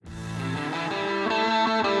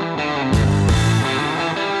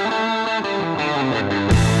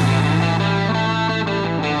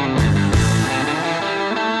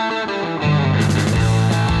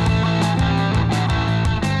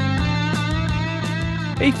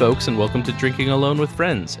Hey folks, and welcome to Drinking Alone with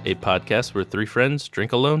Friends, a podcast where three friends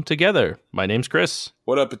drink alone together. My name's Chris.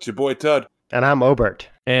 What up, it's your boy Todd. And I'm Obert.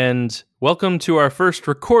 And welcome to our first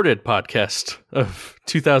recorded podcast of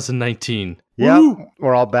 2019. Yep, Woo!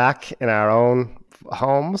 we're all back in our own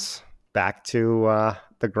homes, back to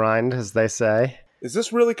the grind, as they say. Is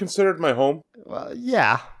this really considered my home?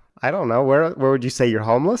 Yeah, I don't know. Where would you say you're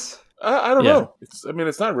homeless? I don't Yeah. know.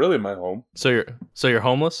 It's not really my home. So you're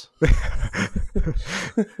homeless?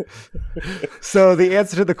 So the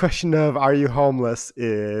answer to the question of are you homeless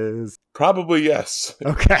is Probably yes.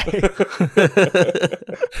 okay.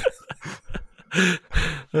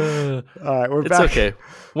 All right, we're It's back. okay.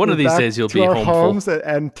 One of We're these back days you'll to be our homeful. homes,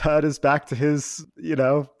 and Tud is back to his,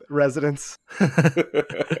 residence.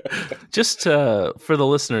 Just for the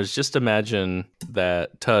listeners, just imagine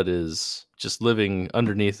that Tud is just living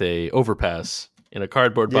underneath a overpass in a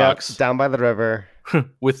cardboard Yep, box down by the river.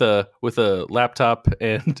 with a laptop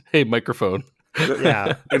and a microphone.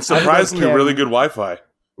 Yeah, And surprisingly, Cam- really good Wi-Fi.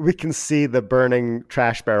 we can see the burning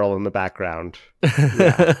trash barrel in the background.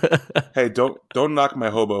 Hey, don't knock my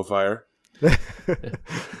hobo fire.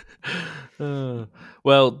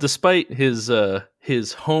 Well, despite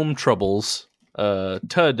his home troubles,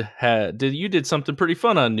 Tud did something pretty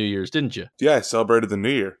fun on New Year's, didn't you? Yeah, I celebrated the New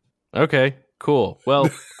Year. Okay, cool. Well,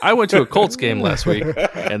 I went to a Colts game last week,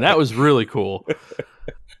 and that was really cool.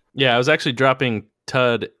 Yeah, I was actually dropping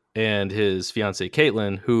Tud and his fiancee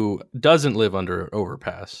Caitlin, who doesn't live under an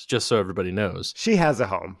overpass, just so everybody knows. She has a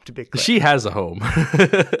home, to be clear. She has a home.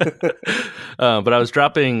 But I was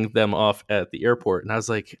dropping them off at the airport, and I was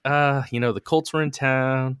like, the Colts were in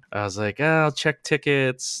town. I was like, I'll check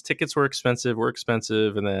tickets. Tickets were expensive.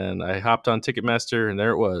 And then I hopped on Ticketmaster, and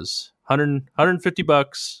there it was,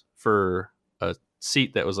 $150 for a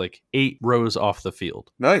seat that was like 8 rows off the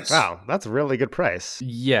field. Nice. Wow, that's a really good price.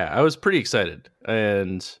 Yeah, I was pretty excited,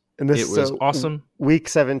 and And this it was is a awesome. Week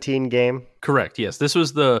 17 game. Correct. Yes, this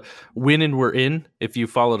was the win and we're in. If you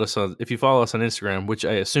follow us on Instagram, which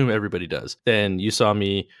I assume everybody does, then you saw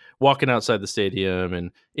me walking outside the stadium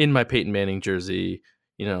and in my Peyton Manning jersey,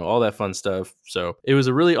 all that fun stuff. So it was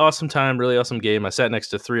a really awesome time, really awesome game. I sat next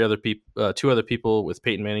to two other people with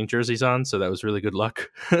Peyton Manning jerseys on, so that was really good luck.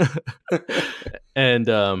 And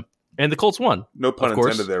the Colts won. No pun of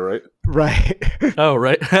course. intended there, right? Right. Oh,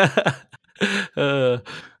 right.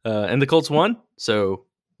 And the Colts won, so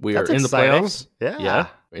we That's are in exciting. the playoffs. Yeah.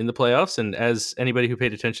 In the playoffs. And as anybody who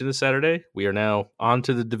paid attention this Saturday, we are now on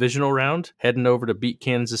to the divisional round, heading over to beat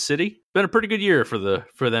Kansas City. Been a pretty good year for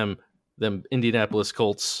them Indianapolis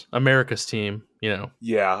Colts, America's team. Yeah,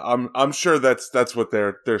 I'm sure that's what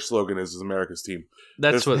their slogan is America's team.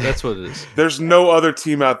 That's what it is. There's no other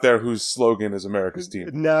team out there whose slogan is America's team.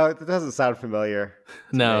 No, it doesn't sound familiar.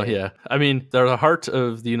 No, me. yeah. I mean, they're the heart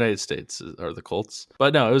of the United States are the Colts.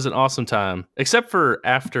 But no, it was an awesome time, except for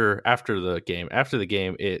after the game. After the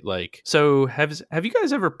game, it so have you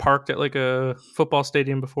guys ever parked at like a football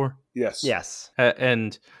stadium before? Yes. Yes.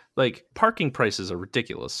 And parking prices are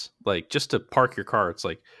ridiculous. Just to park your car, it's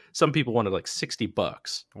some people wanted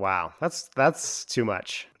 $60. Wow. That's too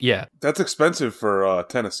much. Yeah, That's expensive for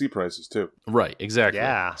Tennessee prices too. right, exactly.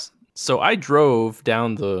 Yeah. So I drove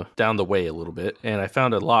down the way a little bit, and I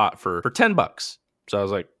found a lot for $10. So I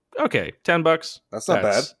was like, okay, $10. That's not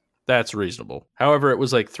bad. That's reasonable. However, it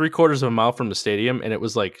was 3/4 of a mile from the stadium, and it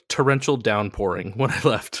was torrential downpouring when I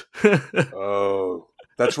left. Oh,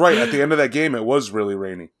 that's right. At the end of that game, it was really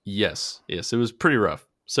rainy. Yes, it was pretty rough.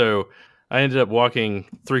 So I ended up walking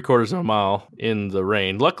 3/4 of a mile in the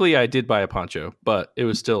rain. Luckily, I did buy a poncho, but it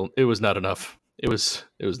was not enough. It was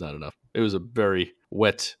not enough. It was a very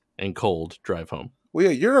wet and cold drive home. Well,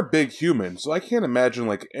 yeah, you're a big human, so I can't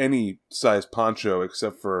imagine any size poncho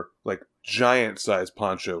except for giant size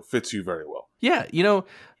poncho fits you very well. Yeah,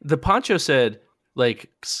 the poncho said I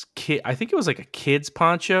think it was a kid's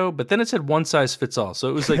poncho, but then it said one size fits all. So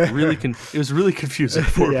it was really it was really confusing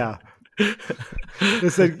for me. Yeah.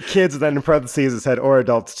 It said kids, and then in parentheses it said or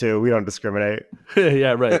adults too. We don't discriminate.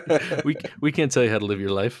 Yeah, right. We can't tell you how to live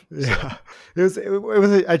your life. Yeah. It was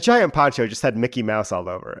a giant poncho, just had Mickey Mouse all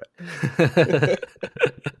over it.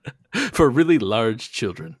 For really large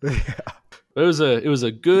children. Yeah. It was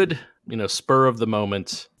a good, spur of the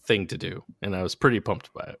moment thing to do, and I was pretty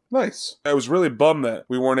pumped by it. Nice. I was really bummed that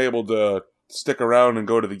we weren't able to stick around and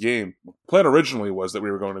go to the game. The plan originally was that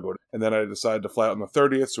we were going to go, and then I decided to fly out on the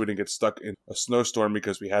 30th so we didn't get stuck in a snowstorm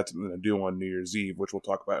because we had something to do on New Year's Eve, which we'll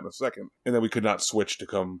talk about in a second. And then we could not switch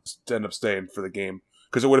to end up staying for the game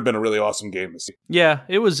because it would have been a really awesome game to see. Yeah,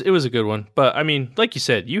 it was a good one, but I mean, like you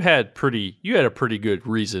said, you had a pretty good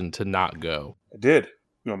reason to not go. I did.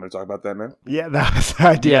 You want me to talk about that now? Yeah, that was the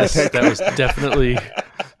idea. Yes, that was definitely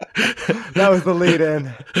That was the lead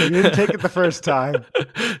in. You didn't take it the first time.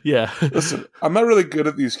 Yeah. Listen, I'm not really good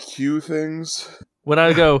at these cue things. When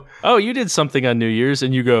I go, oh, you did something on New Year's,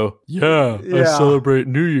 and you go, yeah, I Yeah. celebrate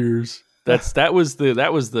New Year's. That was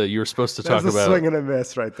the you were supposed to talk That's a about. swing and a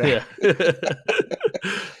miss right there. Yeah.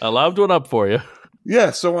 I lobbed one up for you.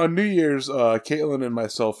 Yeah, so on New Year's, Caitlin and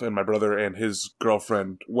myself and my brother and his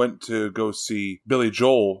girlfriend went to go see Billy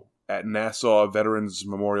Joel at Nassau Veterans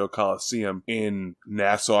Memorial Coliseum in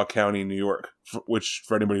Nassau County, New York, which,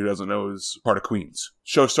 for anybody who doesn't know, is part of Queens.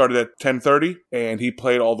 Show started at 10:30, and he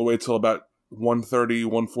played all the way till about 1:30,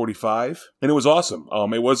 1:45, and it was awesome.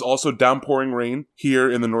 It was also downpouring rain here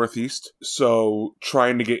in the Northeast, so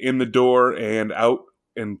trying to get in the door and out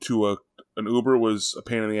into an Uber was a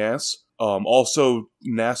pain in the ass. Also,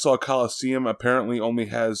 Nassau Coliseum apparently only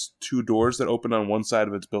has 2 doors that open on one side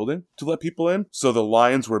of its building to let people in. So the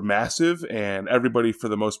lines were massive, and everybody, for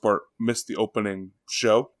the most part, missed the opening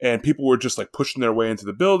show. And people were just like pushing their way into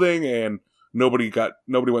the building, and nobody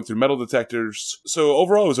went through metal detectors. So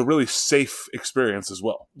overall, it was a really safe experience as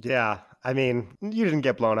well. Yeah. I mean, you didn't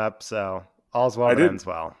get blown up, so all's well I that didn't. ends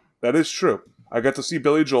well. That is true. I got to see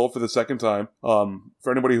Billy Joel for the second time.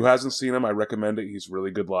 For anybody who hasn't seen him, I recommend it. He's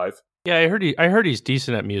really good live. Yeah, I heard he's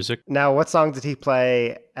decent at music. Now, what song did he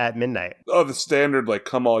play at midnight? Oh, the standard, like,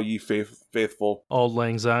 Come All Ye Faithful. Auld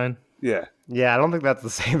Lang Syne. Yeah. Yeah, I don't think that's the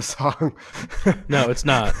same song. No, it's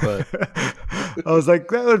not, but I was like,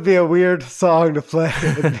 that would be a weird song to play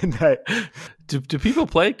at midnight. do people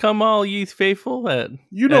play Come All Ye Faithful at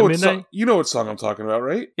You know at what midnight? song, you know what song I'm talking about,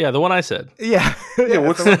 right? Yeah, the one I said. Yeah. Yeah,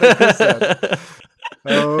 what's that's the one that Chris said.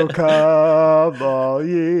 Oh, come all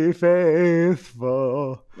ye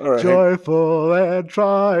faithful, All right, joyful and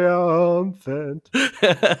triumphant.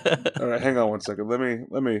 all right, hang on one second. Let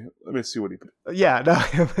me see what he put. Yeah, no,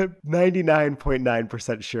 I'm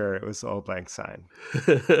 99.9% sure it was Auld Lang Syne.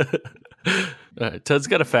 All right, Ted's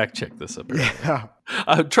got to fact check this up. Yeah.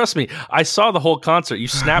 Trust me, I saw the whole concert. You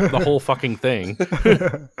snapped the whole fucking thing.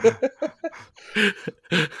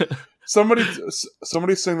 Somebody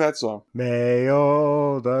sing that song. May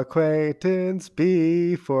old acquaintance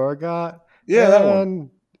be forgot. Yeah, that one.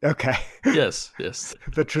 Okay. Yes.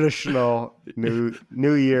 The traditional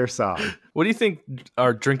New Year song. What do you think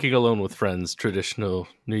our Drinking Alone with Friends traditional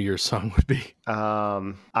New Year's song would be?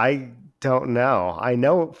 I don't know. I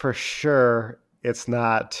know for sure it's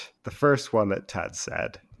not the first one that Ted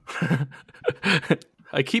said.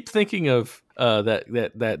 I keep thinking of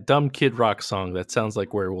that dumb Kid Rock song that sounds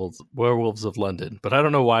like Werewolves of London, but I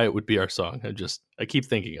don't know why it would be our song. I keep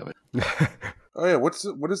thinking of it. Oh yeah, what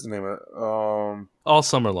is the name of it? All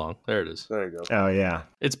Summer Long. There it is. There you go. Oh yeah.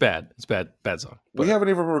 It's bad. It's bad song. We haven't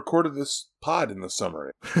even recorded this pod in the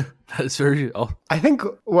summer. That's very. I think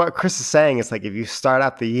what Chris is saying is like if you start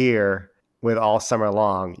out the year with All Summer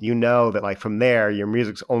Long, you know that like from there your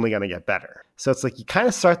music's only going to get better. So it's like you kind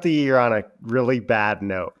of start the year on a really bad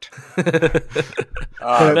note.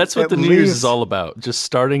 That's what the New Year's is all about. Just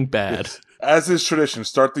starting bad. As is tradition,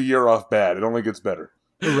 start the year off bad. It only gets better.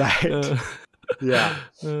 Right. Yeah.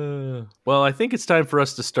 Well, I think it's time for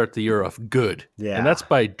us to start the year off good. Yeah. And that's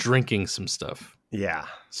by drinking some stuff. Yeah.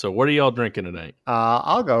 So what are y'all drinking tonight?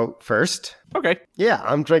 I'll go first. Okay. Yeah,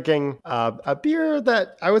 I'm drinking a beer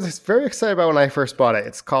that I was very excited about when I first bought it.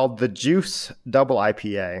 It's called the Juice Double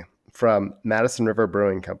IPA from Madison River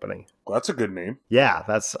Brewing Company. Well, that's a good name. Yeah,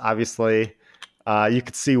 that's obviously, you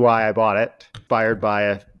could see why I bought it. Inspired by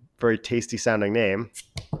a very tasty sounding name.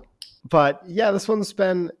 But yeah, this one's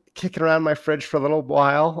been kicking around my fridge for a little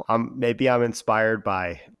while. Maybe I'm inspired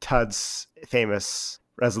by Tud's famous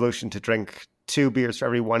resolution to drink 2 beers for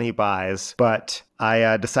every one he buys. But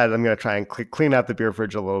I decided I'm going to try and clean out the beer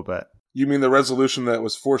fridge a little bit. You mean the resolution that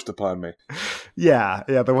was forced upon me? Yeah,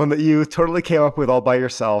 the one that you totally came up with all by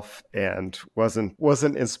yourself and wasn't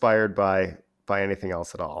inspired by anything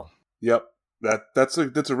else at all. Yep. That's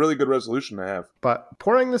a really good resolution to have. But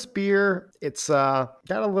pouring this beer, it's got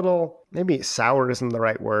a little, maybe sour isn't the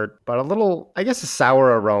right word, but a little, I guess, a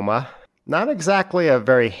sour aroma. Not exactly a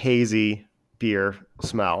very hazy beer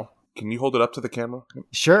smell. Can you hold it up to the camera?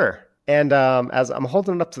 Sure. And as I'm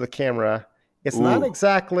holding it up to the camera, it's not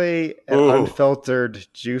exactly an unfiltered,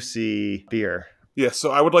 juicy beer. Yeah,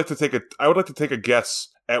 so I would like to take a guess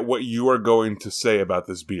at what you are going to say about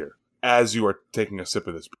this beer as you are taking a sip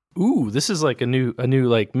of this beer. Ooh, this is like a new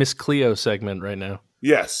like Miss Cleo segment right now.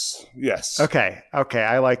 Yes. Okay,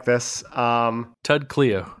 I like this. Tud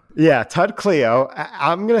Cleo. Yeah, Tud Cleo.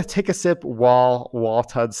 I'm going to take a sip while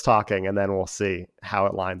Tud's talking, and then we'll see how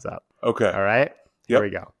it lines up. Okay. All right? Here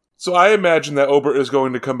we go. So I imagine that Obert is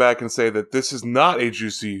going to come back and say that this is not a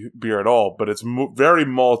juicy beer at all, but it's very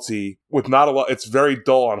malty with not a lot. It's very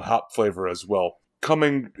dull on hop flavor as well.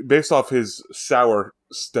 Coming based off his sour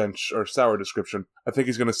stench or sour description, I think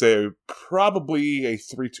he's going to say probably a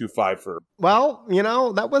 3.25 for. Well,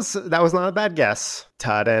 that was not a bad guess,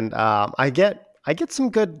 Todd. And I get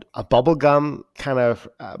some good bubblegum kind of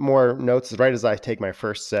more notes right as I take my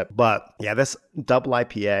first sip. But yeah, this double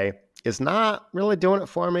IPA is not really doing it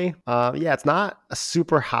for me. It's not a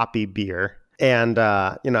super hoppy beer. And,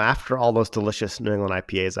 after all those delicious New England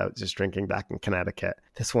IPAs I was just drinking back in Connecticut,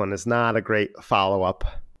 this one is not a great follow-up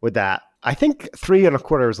with that. I think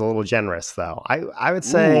 3.25 is a little generous, though. I would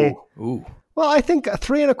say, Ooh. Well, I think a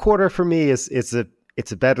 3.25 for me is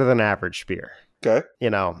a better than average beer. Okay.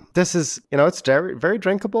 This is, it's very, very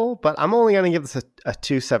drinkable, but I'm only going to give this a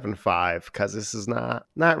 2.75 because this is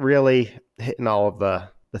not really hitting all of the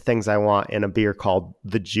things I want in a beer called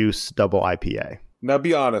the Juice Double IPA. Now,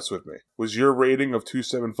 be honest with me. Was your rating of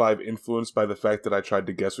 2.75 influenced by the fact that I tried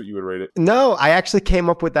to guess what you would rate it? No, I actually came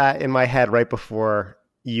up with that in my head right before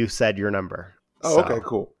you said your number. Oh, okay,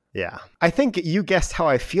 cool. Yeah. I think you guessed how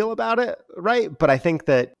I feel about it, right? But I think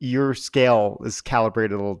that your scale is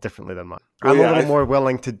calibrated a little differently than mine. I'm a little more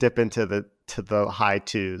willing to dip into the high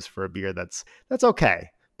twos for a beer that's okay,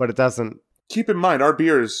 but it doesn't. Keep in mind, our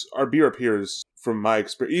beer up here is, from my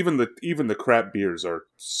experience, even the crap beers are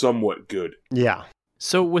somewhat good. Yeah.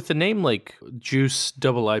 So with a name like Juice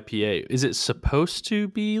Double IPA, is it supposed to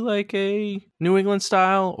be like a New England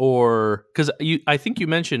style? Or because I think you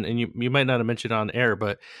mentioned, and you might not have mentioned on air,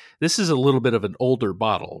 but this is a little bit of an older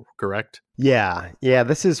bottle, correct? Yeah.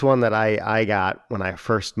 This is one that I got when I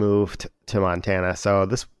first moved to Montana. So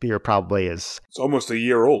this beer probably is... It's almost a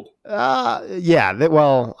year old.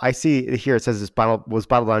 Well, I see here it says this bottle was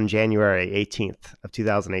bottled on January 18th of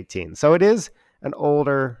 2018. So it is an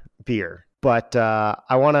older beer. But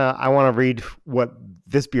I wanna read what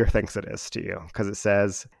this beer thinks it is to you, because it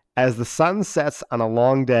says, as the sun sets on a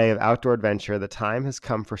long day of outdoor adventure, the time has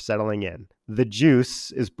come for settling in. The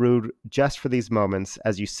juice is brewed just for these moments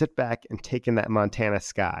as you sit back and take in that Montana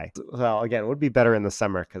sky. Well, again, it would be better in the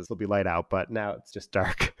summer because it'll be light out, but now it's just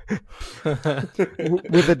dark.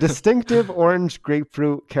 With a distinctive orange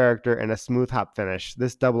grapefruit character and a smooth hop finish,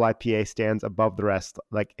 this double IPA stands above the rest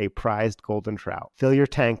like a prized golden trout. Fill your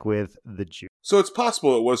tank with the juice. So it's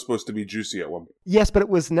possible it was supposed to be juicy at one point. Yes, but it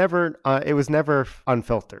was never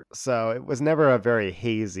unfiltered. So it was never a very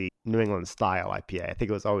hazy New England style IPA. I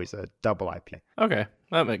think it was always a double IPA. Okay,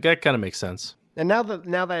 that kind of makes sense. And now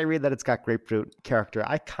that I read that it's got grapefruit character,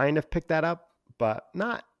 I kind of picked that up, but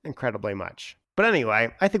not incredibly much. But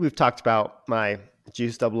anyway, I think we've talked about my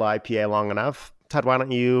Juice Double IPA long enough. Todd, why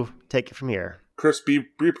don't you take it from here? Chris, be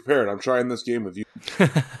prepared. I'm trying this game with you.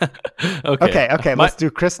 Okay. Let's do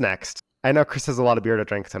Chris next. I know Chris has a lot of beer to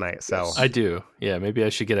drink tonight, so I do. Yeah, maybe I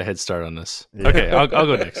should get a head start on this. Yeah. Okay, I'll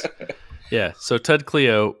go next. Yeah, so Tud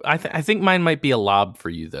Cleo, I think mine might be a lob for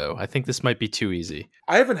you, though. I think this might be too easy.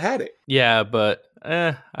 I haven't had it. Yeah, but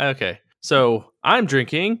okay. So I'm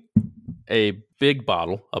drinking a big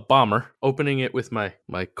bottle, a bomber, opening it with my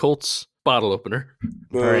Colts bottle opener.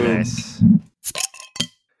 Very nice.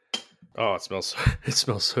 Oh, it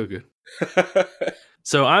smells so good.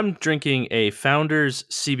 So I'm drinking a Founders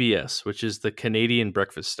CBS, which is the Canadian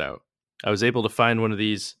Breakfast Stout. I was able to find one of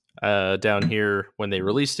these down here when they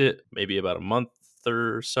released it, maybe about a month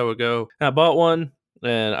or so ago. And I bought one,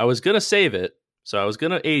 and I was going to save it, so I was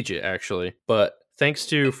going to age it, actually. But thanks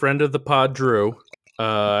to friend of the pod, Drew,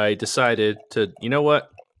 I decided to, you know what?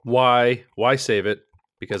 Why save it?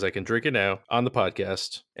 Because I can drink it now on the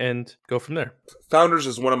podcast and go from there. Founders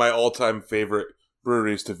is one of my all-time favorite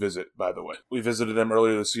breweries to visit, by the way. We visited them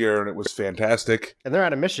earlier this year, and it was fantastic. And they're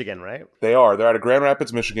out of Michigan, right? They are. They're out of Grand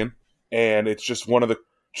Rapids, Michigan, and it's just one of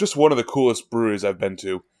the coolest breweries I've been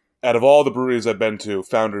to. Out of all the breweries I've been to,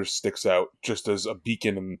 Founders sticks out just as a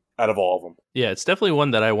beacon out of all of them. Yeah, it's definitely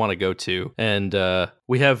one that I want to go to, and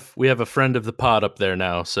we have a friend of the pod up there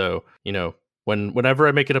now, so whenever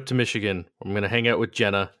I make it up to Michigan, I'm going to hang out with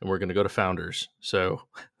Jenna, and we're going to go to Founders. So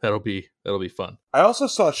that'll be fun. I also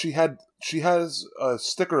saw she has a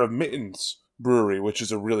sticker of Mittens Brewery, which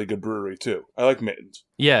is a really good brewery too. I like Mittens.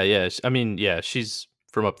 Yeah. I mean, yeah, she's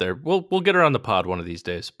from up there. We'll get her on the pod one of these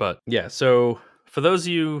days. But yeah, so for those of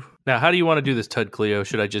you now, how do you want to do this, Tud Cleo?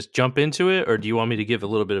 Should I just jump into it, or do you want me to give a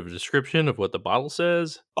little bit of a description of what the bottle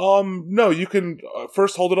says? No, you can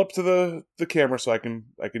first hold it up to the camera so I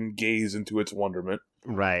can gaze into its wonderment.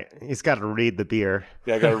 Right. He's got to read the beer.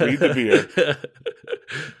 Yeah, I got to read the beer.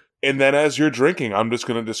 And then as you're drinking, I'm just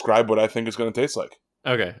going to describe what I think it's going to taste like.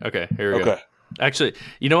 Okay. Here we go. Actually,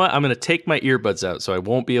 you know what? I'm going to take my earbuds out so I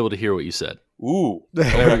won't be able to hear what you said. Ooh.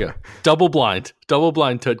 There we go. Double blind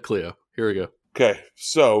Tud Cleo. Here we go. Okay,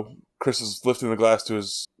 so Chris is lifting the glass to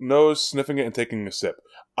his nose, sniffing it, and taking a sip.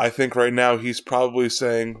 I think right now he's probably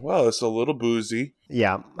saying, well, it's a little boozy.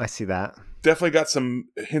 Yeah, I see that. Definitely got some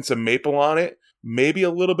hints of maple on it. Maybe a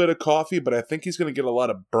little bit of coffee, but I think he's going to get a lot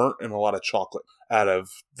of burnt and a lot of chocolate out of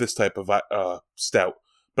this type of stout.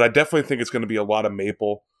 But I definitely think it's going to be a lot of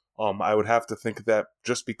maple. I would have to think of that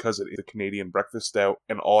just because it is a Canadian breakfast stout,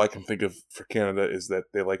 and all I can think of for Canada is that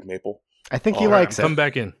they like maple. I think he likes it. Come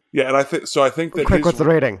back in. Yeah, and I think that Quick, what's the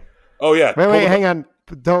rating? Oh yeah. Wait, hang on.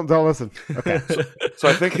 Don't listen. Okay. So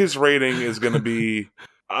I think his rating is going to be,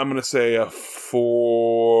 I'm going to say a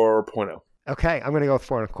 4.0. Okay, I'm going to go with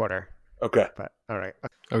 4.25. Okay. But all right.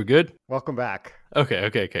 Are we good? Welcome back.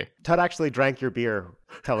 Okay. Tud actually drank your beer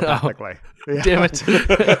telepathically. Yeah. Damn it.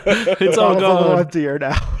 It's all A little gone. emptier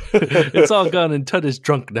now. It's all gone and Tud is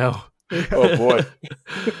drunk now. Oh boy.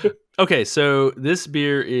 Okay, so this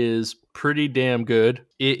beer is pretty damn good.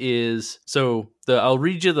 I'll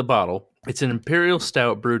read you the bottle. It's an imperial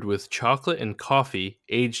stout brewed with chocolate and coffee,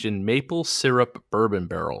 aged in maple syrup bourbon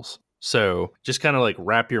barrels. So just kind of like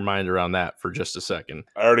wrap your mind around that for just a second.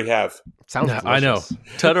 I already have. Sounds Yeah, delicious. I know.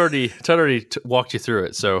 Tud already walked you through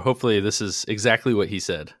it. So hopefully this is exactly what he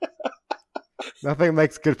said. Nothing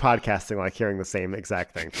makes good podcasting like hearing the same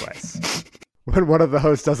exact thing twice. When one of the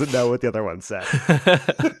hosts doesn't know what the other one said.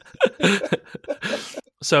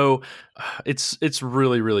 So it's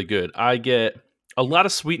really, really good. I get a lot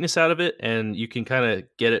of sweetness out of it, and you can kind of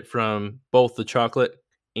get it from both the chocolate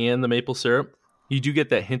and the maple syrup. You do get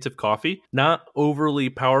that hint of coffee, not overly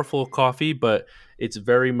powerful coffee, but it's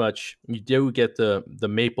very much, you do get the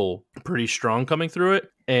maple pretty strong coming through it.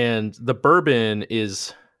 And the bourbon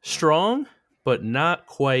is strong, but not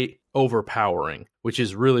quite overpowering, which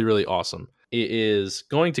is really, really awesome. It is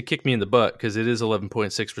going to kick me in the butt because it is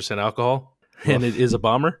 11.6% alcohol and it is a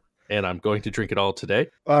bomber. And I'm going to drink it all today.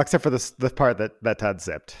 Well, except for the part that Tud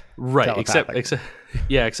zipped. Right. Except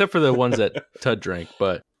for the ones that Tud drank.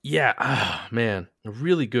 But yeah, man,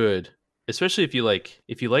 really good. Especially if you like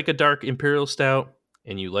a dark imperial stout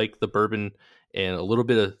and you like the bourbon and a little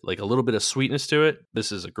bit of sweetness to it.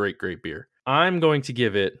 This is a great beer. I'm going to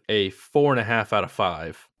give it a 4.5 out of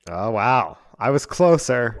 5. Oh wow, I was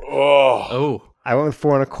closer. Oh. I went with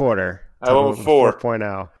 4.25. I went with 4.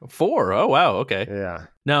 4.0. 4. Oh wow. Okay. Yeah.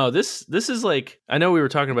 No, this is like, I know we were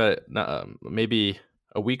talking about it maybe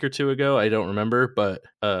a week or two ago. I don't remember, but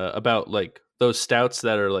about like those stouts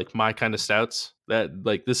that are like my kind of stouts. That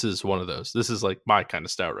like this is one of those. This is like my kind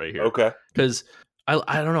of stout right here. Okay. Because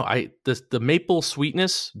I don't know. The maple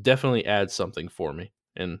sweetness definitely adds something for me,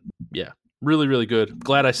 and yeah, really, really good.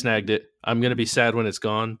 Glad I snagged it. I'm gonna be sad when it's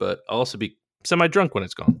gone, but I'll also be semi-drunk when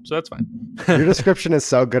it's gone, so that's fine. Your description is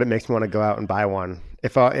so good; it makes me want to go out and buy one.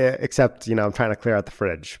 Except I'm trying to clear out the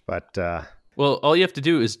fridge. But well, all you have to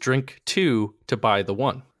do is drink 2 to buy the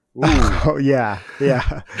 1. oh yeah,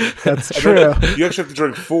 that's true. You actually have to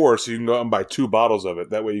drink 4 so you can go out and buy 2 bottles of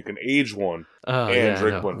it. That way you can age one and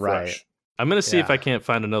drink one fresh. Right. I'm gonna see if I can't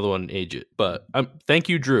find another one and age it. But thank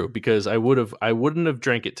you, Drew, because I wouldn't have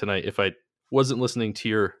drank it tonight if I wasn't listening to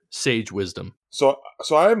your sage wisdom. So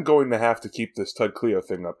I am going to have to keep this Tud Cleo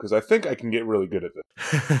thing up because I think I can get really good at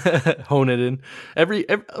this. Hone it in.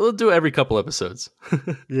 We'll do it every couple episodes.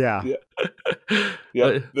 Yeah.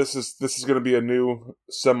 Yeah. This is going to be a new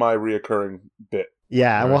semi-reoccurring bit.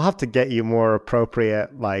 Yeah, and we'll have to get you more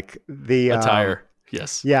appropriate, like the attire.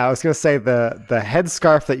 Yes. Yeah, I was going to say the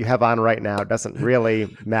headscarf that you have on right now doesn't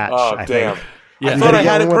really match. Oh, I damn. think. Yeah. I thought I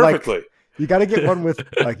had it perfectly. You got to get one with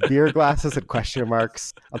like beer glasses and question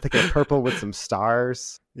marks. I'm thinking purple with some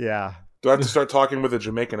stars. Yeah. Do I have to start talking with a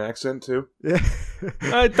Jamaican accent too? Yeah.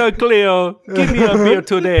 Hi, Tud Cleo. Give me a beer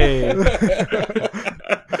today.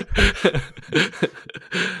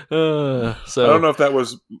 So I don't know if that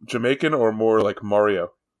was Jamaican or more like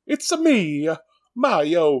Mario. It's me,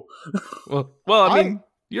 Mario. Well, I mean,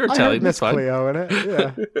 you're I Italian. heard Miss That's fine. Cleo in it.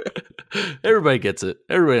 Yeah. Everybody gets it.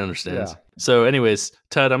 Everybody understands. Yeah. So, anyways,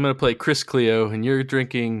 Tud, I'm going to play Chris Cleo, and you're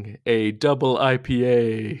drinking a double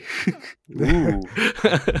IPA. Ooh.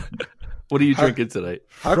 What are you drinking tonight?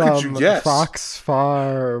 How could you guess? Fox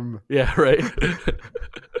Farm. Yeah, right.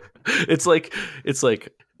 It's like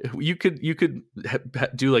you could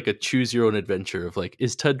do like a choose your own adventure of like,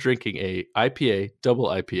 is Tud drinking a IPA, double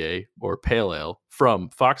IPA, or pale ale from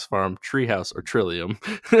Fox Farm, Treehouse, or Trillium?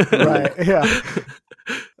 Right. Yeah.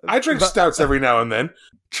 I drink stouts every now and then.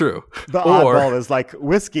 True. The oddball is like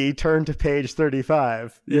whiskey. Turn to page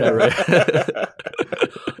 35. Yeah, right.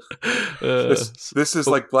 This is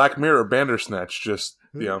like Black Mirror Bandersnatch, just,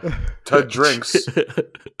 Tud drinks,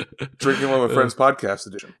 drinking one with friends podcast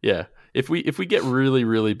edition. Yeah. If we get really,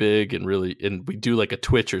 really big and we do like a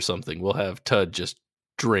Twitch or something, we'll have Tud just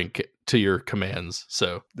drink to your commands.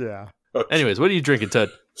 So Yeah. anyways, what are you drinking, Tud?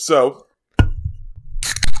 So,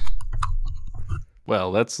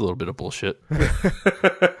 Well, that's a little bit of bullshit.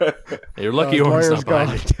 You're lucky Oren's not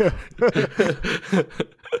behind you.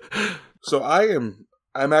 So I'm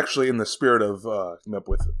actually in the spirit of coming up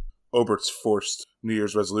with Obert's forced New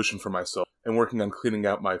Year's resolution for myself and working on cleaning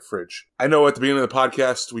out my fridge. I know at the beginning of the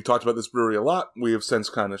podcast, we talked about this brewery a lot. We have since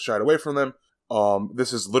kind of shied away from them.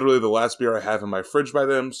 This is literally the last beer I have in my fridge by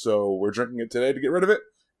them, so we're drinking it today to get rid of it.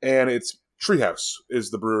 And it's Treehouse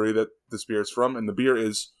is the brewery that this beer is from, and the beer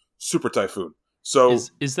is Super Typhoon. So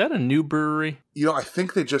is that a new brewery? I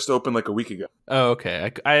think they just opened like a week ago. Oh, okay.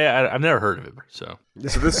 I've never heard of it. So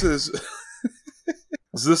this is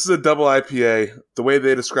this is a double IPA. The way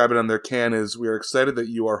they describe it on their can is, we are excited that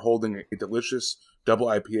you are holding a delicious double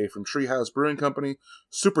IPA from Treehouse Brewing Company,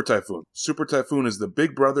 Super Typhoon. Super Typhoon is the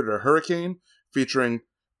big brother to Hurricane, featuring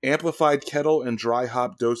amplified kettle and dry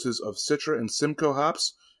hop doses of Citra and Simcoe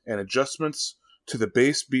hops and adjustments to the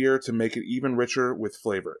base beer to make it even richer with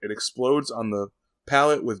flavor. It explodes on the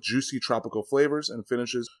palate with juicy tropical flavors and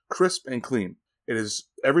finishes crisp and clean. It is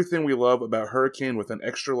everything we love about Hurricane with an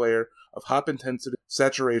extra layer of hop intensity,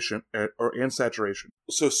 saturation.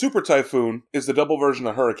 So Super Typhoon is the double version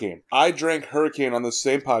of Hurricane. I drank Hurricane on the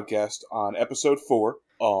same podcast on episode 4.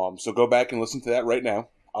 So go back and listen to that right now.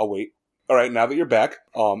 I'll wait. All right, now that you're back,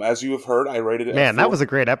 as you have heard, I rated it. Man, that was a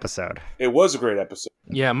great episode. It was a great episode.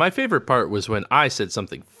 Yeah, my favorite part was when I said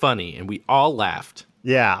something funny and we all laughed.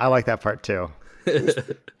 Yeah, I like that part too.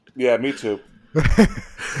 Yeah, me too.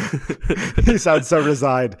 You sound so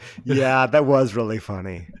resigned. Yeah, that was really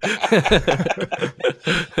funny.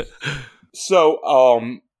 So,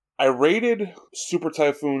 I rated Super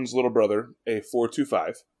Typhoon's little brother a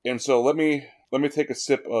 4.25, and so let me take a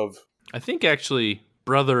sip of. I think actually,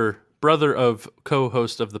 brother of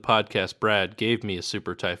co-host of the podcast, Brad, gave me a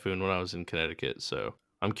Super Typhoon when I was in Connecticut. So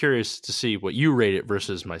I'm curious to see what you rate it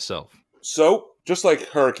versus myself. So, just like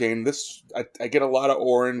Hurricane, I get a lot of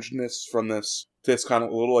orangeness from this. Tastes kind of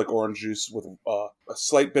a little like orange juice with a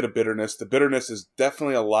slight bit of bitterness. The bitterness is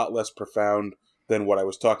definitely a lot less profound than what I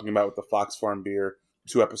was talking about with the Fox Farm beer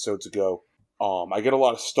 2 episodes ago. I get a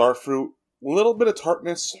lot of starfruit, a little bit of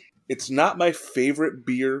tartness. It's not my favorite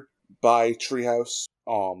beer by Treehouse.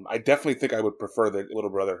 I definitely think I would prefer the little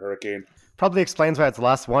brother Hurricane. Probably explains why it's the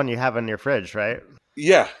last one you have in your fridge, right?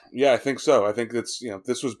 Yeah, I think so. I think that's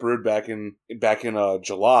this was brewed back in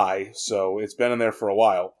July, so it's been in there for a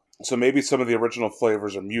while. So maybe some of the original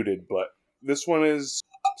flavors are muted, but this one it's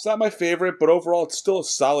not my favorite, but overall it's still a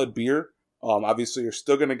solid beer. Obviously you're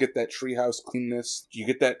still gonna get that Treehouse cleanness. You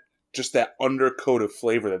get that undercoat of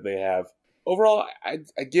flavor that they have. Overall,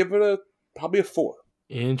 I give it probably a 4.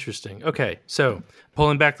 Interesting. Okay, so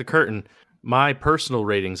pulling back the curtain, my personal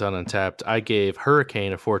ratings on Untappd, I gave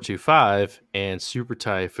Hurricane a 4.25 and Super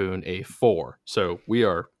Typhoon a 4. So we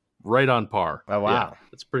are right on par. Oh, wow. Yeah,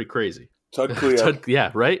 that's pretty crazy. Tud Cleo. Yeah,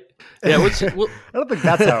 right? Yeah, I don't think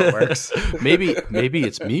that's how it works. maybe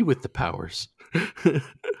it's me with the powers.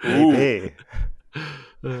 Hey.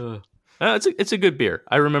 It's a good beer.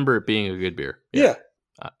 I remember it being a good beer. Yeah.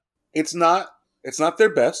 It's not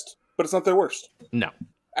their best, but it's not their worst. No.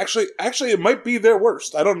 Actually, it might be their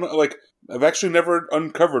worst. I don't know. Like, I've actually never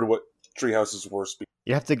uncovered what Treehouse's worst be.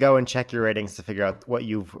 You have to go and check your ratings to figure out what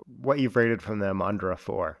you've rated from them under a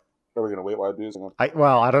 4. Are we gonna wait while I do this?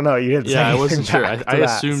 I don't know. You didn't. Yeah, say I wasn't sure. I that,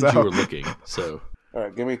 assumed you were looking. So. All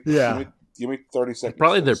right, give me 30 seconds.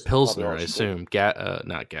 Probably their Pilsner, I assume.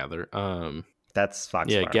 Not Gather. That's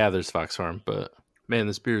Fox Farm. Yeah, Gather's Fox Farm. But man,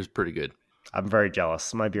 this beer is pretty good. I'm very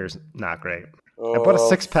jealous. My beer's not great. I bought a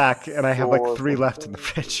 6-pack and I have like 3 left in the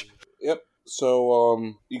fridge. Yep.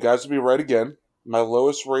 So, you guys will be right again. My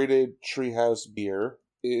lowest rated Treehouse beer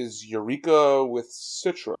is Eureka with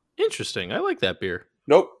Citra. Interesting. I like that beer.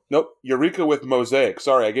 Nope. Eureka with Mosaic.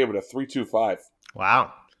 Sorry, I gave it a 3.25.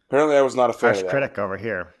 Wow. Apparently, I was not a fan Harsh of that. critic over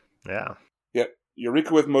here. Yeah. Yep.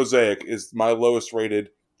 Eureka with Mosaic is my lowest rated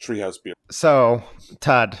Treehouse beer. So,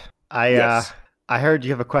 Todd, Yes. I heard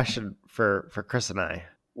you have a question for Chris and I.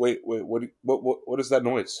 Wait, what is that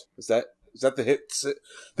noise? Is that the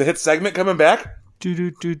hit segment coming back? I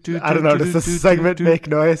don't know. Does this segment make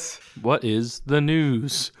noise? What is the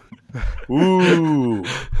news? Ooh.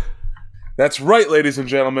 That's right, ladies and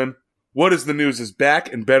gentlemen. What is the news is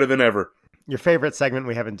back and better than ever. Your favorite segment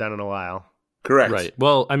we haven't done in a while. Correct. Right.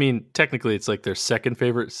 Well, I mean, technically, it's like their second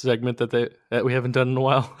favorite segment that we haven't done in a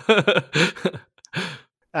while.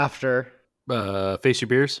 After. Face Your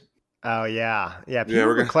Beers. Oh, yeah. Yeah, people Yeah, we're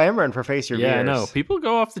were gonna- clamoring for Face Your Yeah, I Beers. know. People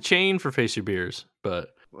go off the chain for Face Your Beers, but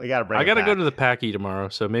We got to bring I it got to go back. to the Packy tomorrow,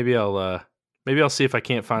 so maybe I'll see if I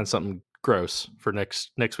can't find something gross for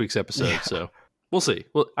next week's episode. Yeah. So we'll see.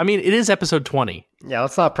 Well, I mean, it is episode 20. Yeah,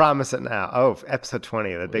 let's not promise it now. Oh, episode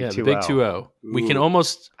 20, the big 2-0. The big 2-0. We can Ooh.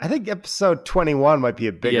 almost. I think episode 21 might be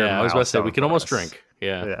a bigger Yeah, I was about to say we milestone can for almost us. drink.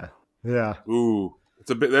 Yeah. Yeah. Yeah. Ooh,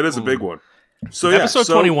 that is a big one. So Episode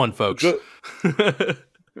 21, folks.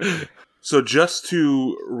 So just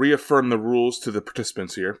to reaffirm the rules to the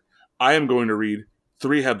participants here, I am going to read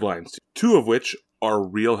 3 headlines, 2 of which are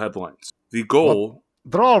real headlines. The goal,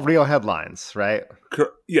 They're all real headlines, right?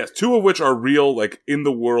 yes, 2 of which are real, like in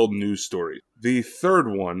the world news stories. The third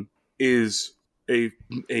one is a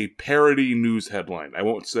parody news headline. I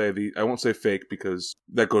won't say fake because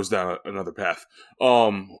that goes down another path.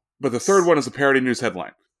 But the third one is a parody news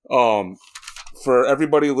headline. For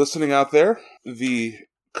everybody listening out there, the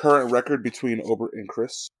current record between Ober and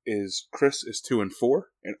Chris is 2-4,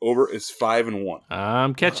 and Ober is 5-1.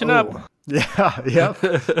 I'm catching Oh. up. Yeah. Yep.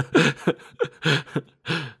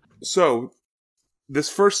 So, this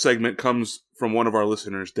first segment comes from one of our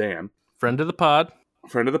listeners, Dan, Friend of the pod.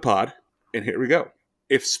 friend of the pod, and here we go.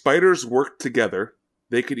 If spiders worked together,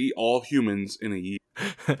 they could eat all humans in a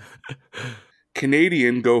year.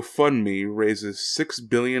 Canadian GoFundMe raises $6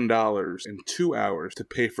 billion in 2 hours to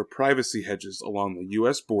pay for privacy hedges along the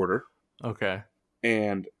U.S. border. Okay.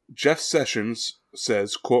 And Jeff Sessions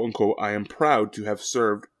says, quote unquote, I am proud to have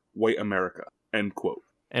served white America, end quote.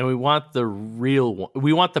 And we want the real one.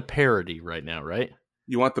 We want the parody right now, right?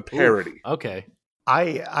 You want the parody. Oof. Okay.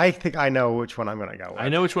 I think I know which one I'm going to go with. I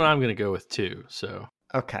know which one I'm going to go with too. So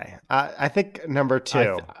Okay. I think number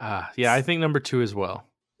 2. I think number 2 as well.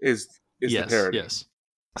 Is yes, the parody. yes.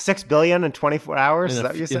 6 billion in 24 hours? Is In that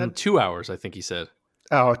what you in said? 2 hours, I think he said.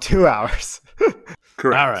 Oh, 2 hours.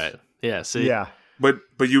 Correct. All right. Yeah. See. Yeah. But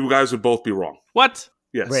you guys would both be wrong. What?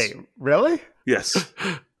 Yes. Wait, really? Yes.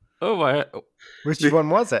 Oh my. Which one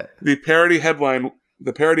was it? The parody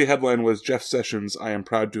headline was Jeff Sessions, I am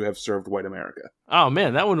proud to have served white America. Oh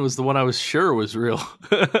man, that one was the one I was sure was real.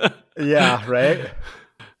 Yeah, right?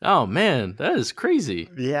 Oh man, that is crazy.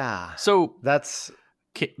 Yeah. So That's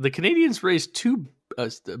the Canadians raised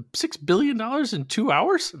 $6 billion in 2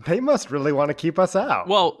 hours. they must really want to keep us out.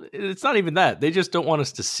 Well, it's not even that. They just don't want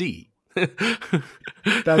us to see.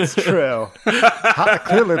 That's true.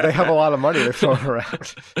 Clearly they have a lot of money to throw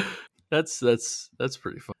around. That's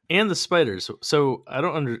pretty fun. And the spiders. So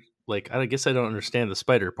I guess I don't understand the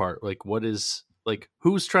spider part. Like, what is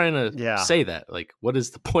who's trying to say that? Like, what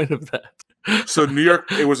is the point of that? So New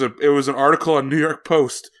York, it was an article on New York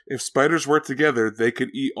Post. If spiders worked together, they could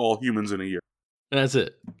eat all humans in a year. That's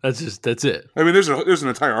it. That's it. I mean, there's an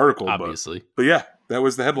entire article, Obviously. but yeah, that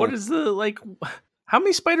was the headline. What is how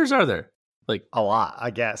many spiders are there? Like A lot, I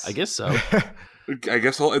guess. I guess so. I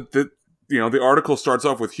guess the article starts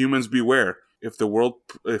off with humans beware. If the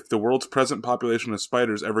world's present population of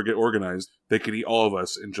spiders ever get organized, they could eat all of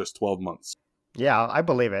us in just 12 months. Yeah, I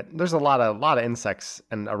believe it. There's a lot of insects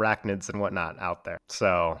and arachnids and whatnot out there.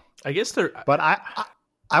 So, I guess they're but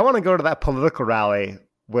I want to go to that political rally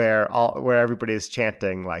where everybody is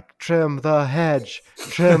chanting like "Trim the hedge,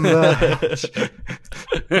 trim the hedge."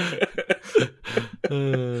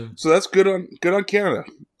 So that's good on Canada.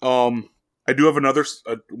 I do have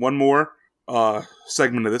one more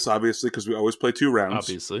segment of this, obviously, because we always play 2 rounds,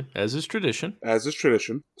 obviously, as is tradition.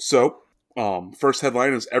 So, first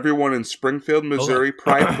headline is everyone in Springfield, Missouri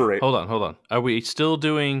Pride Parade. Hold on. Are we still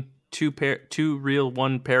doing 2 real,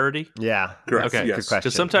 1 parody? Yeah. Correct. Okay. Yes. Good question.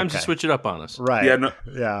 Because sometimes you Okay. switch it up on us. Right. Yeah. No.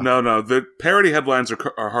 Yeah. No. The parody headlines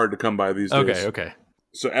are hard to come by these days. Okay.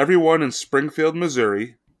 So everyone in Springfield,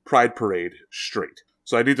 Missouri Pride Parade straight.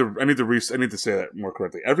 So I need to say that more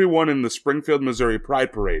correctly. Everyone in the Springfield, Missouri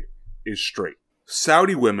Pride Parade is straight.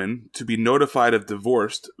 Saudi women to be notified of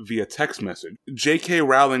divorce via text message. J.K.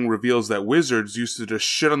 Rowling reveals that wizards used to just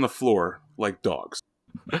shit on the floor like dogs.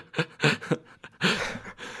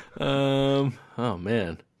 Oh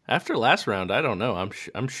man. After last round, I don't know.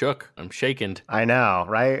 I'm shook. I'm shaken. I know,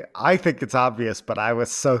 right? I think it's obvious, but I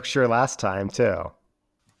was so sure last time too.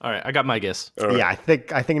 All right, I got my guess. All right. Yeah, I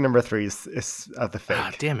think number 3 is the fake.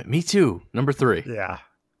 Ah, damn it. Me too. Number 3. Yeah.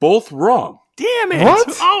 Both wrong. Damn it.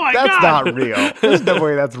 What? Oh my that's god. not real. There's no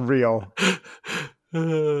way that's real.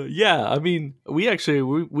 Yeah, I mean,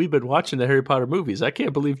 we've been watching the Harry Potter movies. I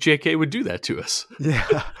can't believe J.K. would do that to us.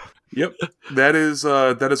 Yeah. Yep, that is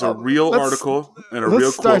a real article and a Let's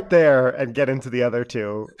real start quote. there and get into the other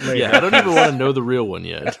 2 later. Yeah, I don't even want to know the real one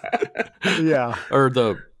yet, Yeah. or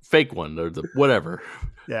the fake one, or the whatever.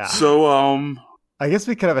 Yeah. So I guess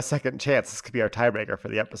we could have a second chance. This could be our tiebreaker for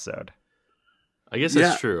the episode. I guess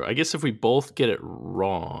that's true. I guess if we both get it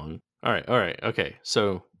wrong. All right. Okay.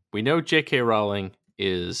 So we know J.K. Rowling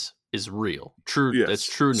is real. True. Yes. That's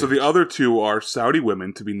true news. So the other two are Saudi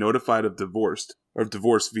women to be notified of divorce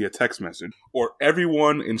via text message, or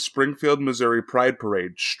everyone in Springfield, Missouri Pride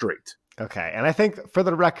Parade straight. Okay, and I think for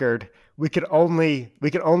the record, we could only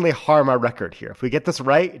harm our record here. If we get this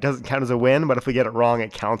right, it doesn't count as a win, but if we get it wrong,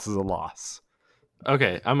 it counts as a loss.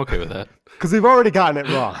 Okay, I'm okay with that. Because we've already gotten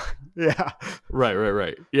it wrong. Yeah.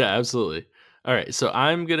 Right. Yeah, absolutely. All right, so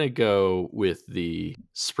I'm going to go with the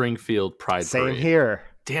Springfield Pride Parade. Same here.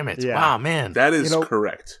 Damn it. Yeah. Wow, man. That is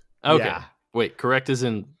correct. Okay. Yeah. Wait, correct as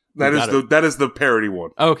in... That is the parody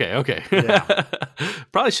one. Okay. Yeah.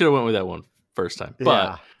 Probably should have went with that one first time.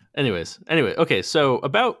 But anyway, okay, so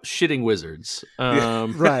about shitting wizards.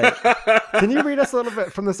 Right. Can you read us a little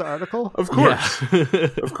bit from this article? Of course. Yeah.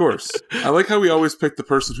 Of course. I like how we always pick the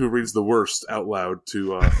person who reads the worst out loud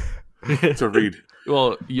to read.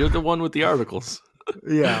 Well, you're the one with the articles.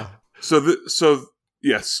 Yeah. So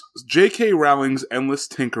yes, J.K. Rowling's endless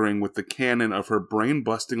tinkering with the canon of her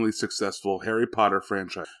brain-bustingly successful Harry Potter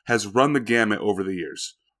franchise has run the gamut over the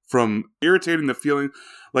years. From irritating the feeling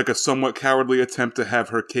like a somewhat cowardly attempt to have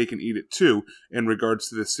her cake and eat it too, in regards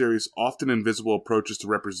to the series' often invisible approaches to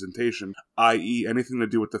representation, i.e. anything to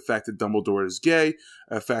do with the fact that Dumbledore is gay,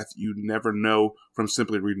 a fact that you never know from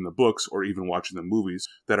simply reading the books or even watching the movies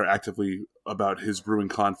that are actively about his brewing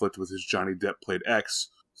conflict with his Johnny Depp-played ex.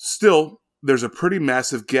 Still, there's a pretty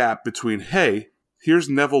massive gap between, hey, here's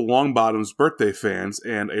Neville Longbottom's birthday fans,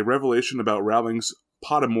 and a revelation about Rowling's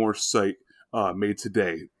Pottermore site made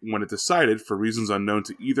today, when it decided, for reasons unknown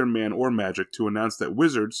to either man or magic, to announce that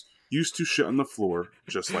wizards used to shit on the floor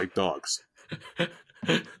just like dogs.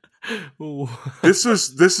 This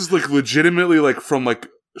is like legitimately like from like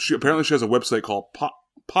she has a website called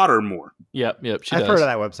Pottermore. Yep. I've heard of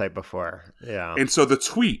that website before. Yeah. And so the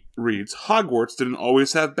tweet reads, Hogwarts didn't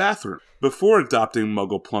always have bathrooms. Before adopting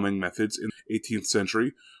Muggle plumbing methods in the 18th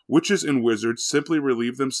century, witches and wizards simply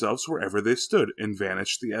relieved themselves wherever they stood and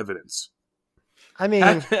vanished the evidence. I mean,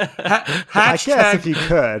 I guess if you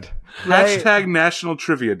could. Right? Hashtag National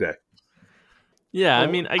Trivia Day. Yeah, well,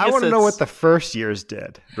 I mean, I guess want to know what the first years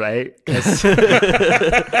did, right? That's Welcome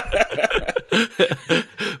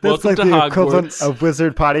like to the Hogwarts. equivalent of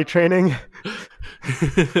wizard potty training.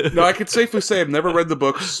 No, I could safely say I've never read the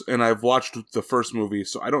books, and I've watched the first movie,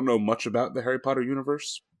 so I don't know much about the Harry Potter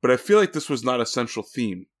universe. But I feel like this was not a central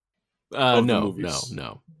theme of the movies.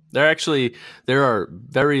 No. There are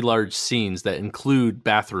very large scenes that include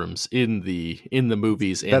bathrooms in the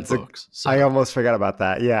movies and books. I almost forgot about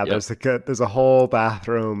that. Yeah, yep. There's a whole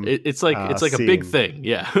bathroom. It's like a big thing.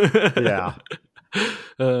 Yeah. Yeah.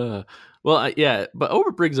 But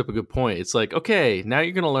Ober brings up a good point. It's like, okay, now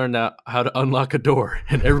you're gonna learn how to unlock a door,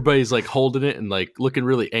 and everybody's like holding it and like looking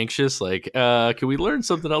really anxious. Like, can we learn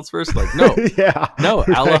something else first? Like, no, no,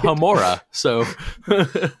 right. Alohomora. So,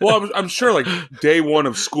 well, I'm sure like day one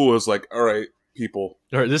of school is like, all right, people,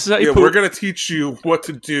 all right, this is how you. We're gonna teach you what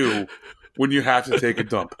to do when you have to take a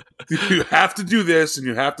dump. You have to do this, and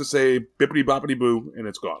you have to say bippity boppity boo, and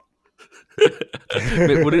it's gone.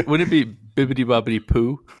 Wouldn't it be bibbidi bobbidi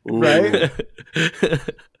poo? Right?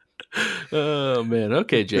 Oh man.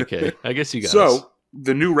 Okay, JK. I guess you got So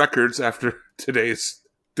the new records after today's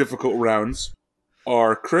difficult rounds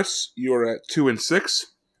are Chris, you're at 2-6.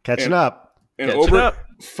 Catching up. And Ober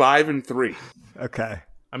 5-3. Okay.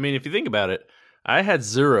 I mean, if you think about it, I had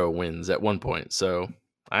 0 wins at one point, so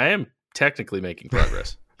I am technically making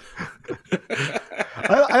progress.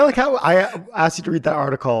 I like how I asked you to read that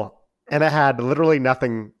article. And it had literally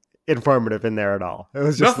nothing informative in there at all. It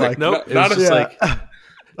was just nothing. like, it was just like a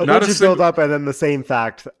bunch of build up and then the same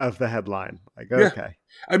fact of the headline. Like, okay. Yeah.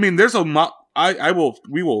 I mean, there's a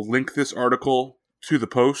we will link this article to the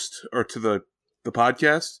post or to the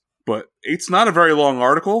podcast, but it's not a very long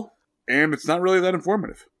article and it's not really that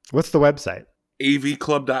informative. What's the website?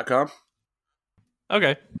 avclub.com.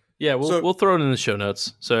 Okay. Yeah, we'll throw it in the show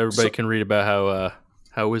notes so everybody can read about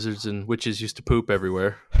how wizards and witches used to poop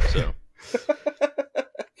everywhere. So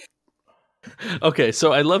okay,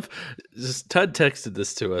 so I love just Tud texted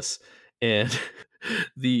this to us, and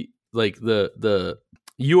the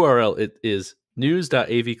URL it is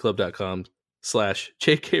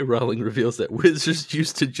news.avclub.com/JK Rowling reveals that wizards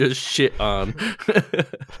used to just shit on.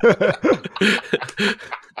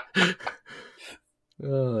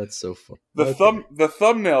 Oh, that's so fun. The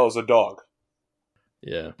thumbnail is a dog.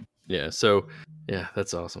 Yeah. So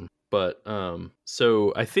that's awesome. But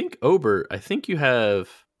so I think Ober, I think you have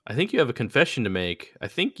a confession to make. I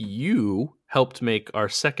think you helped make our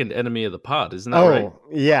second enemy of the pod. Isn't that right? Oh,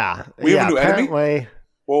 yeah. We have a new enemy? apparently,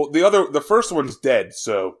 Well, the first one's dead,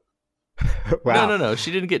 so wow. No.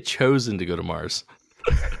 She didn't get chosen to go to Mars.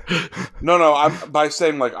 no. I'm by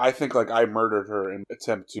saying like I think like I murdered her in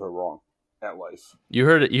attempt to her wrong at life. You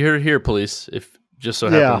heard it. You heard it here, police. If just so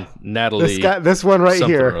happened, Natalie. This one right something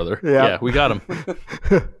here. or other. Yeah. Yeah, we got him.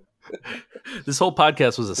 This whole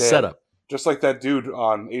podcast was a Damn. setup. Just like that dude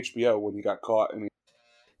on HBO when he got caught. And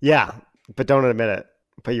Yeah, but don't admit it.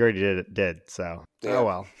 But you already did so. Damn. Oh,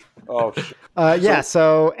 well. oh, shit. Yeah,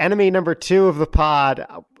 so enemy number 2 of the pod.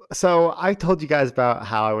 So I told you guys about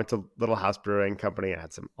how I went to Little House Brewing Company and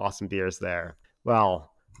had some awesome beers there.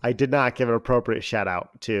 Well, I did not give an appropriate shout out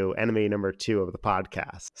to enemy number 2 of the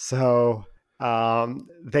podcast. So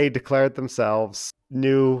they declared themselves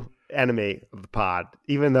new enemy of the pod,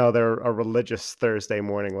 even though they're a religious Thursday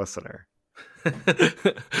morning listener.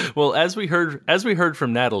 Well, as we heard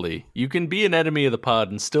from Natalie, you can be an enemy of the pod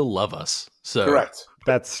and still love us. So Correct.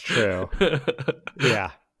 That's true.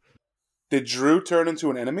 Yeah. Did Drew turn into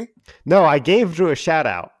an enemy? No, I gave Drew a shout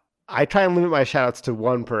out. I try and limit my shout outs to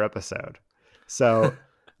 1 per episode. So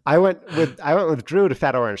I went with Drew to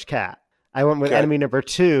Fat Orange Cat. I went with Okay. enemy number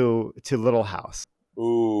 2 to Little House.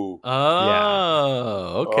 Ooh.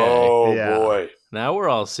 Oh, okay. Oh Yeah. boy. Now we're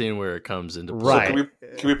all seeing where it comes into play. Right. So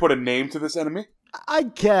can we put a name to this enemy? I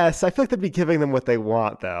guess. I feel like they'd be giving them what they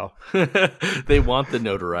want, though. They want the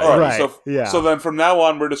notoriety. All right. Right, So yeah. So then from now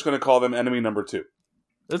on, we're just going to call them enemy number 2.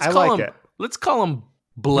 Let's call him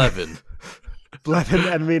Blevin. Blevin,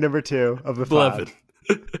 enemy number 2 of the pod.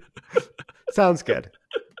 Blevin. Sounds good.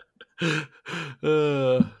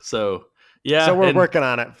 So yeah. So we're and, working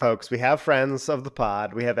on it, folks. We have friends of the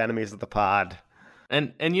pod. We have enemies of the pod.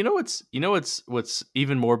 And you know what's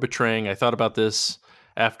even more betraying? I thought about this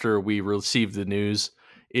after we received the news.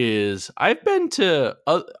 Is I've been to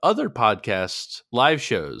other podcast live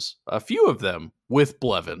shows, a few of them with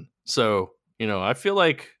Blevin. So I feel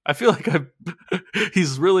like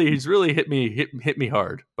he's really hit me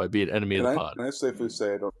hard by being enemy of the pod. Can I safely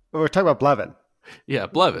say I don't? We're talking about Blevin, Yeah,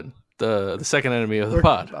 Blevin, the second enemy of the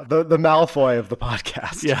pod. the Malfoy of the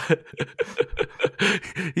podcast. Yeah,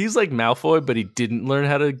 he's like Malfoy, but he didn't learn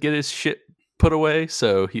how to get his shit put away,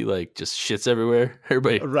 so he like just shits everywhere.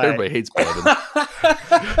 Everybody hates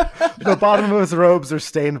Blevin. The bottom of his robes are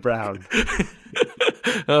stained brown.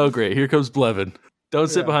 Oh, great! Here comes Blevin. Don't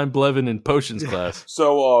sit behind Blevin in potions class.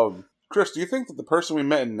 So, Chris, do you think that the person we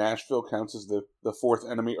met in Nashville counts as the fourth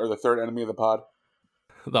enemy or the third enemy of the pod?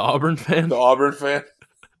 The Auburn fan. The Auburn fan.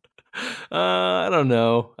 I don't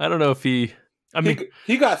know. I don't know if he. I mean,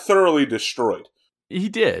 he got thoroughly destroyed. He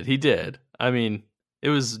did. I mean, it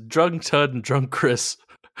was drunk Tud and drunk Chris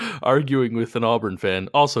arguing with an Auburn fan,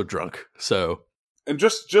 also drunk. So, and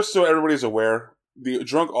just so everybody's aware, the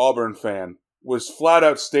drunk Auburn fan was flat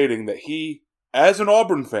out stating that he, as an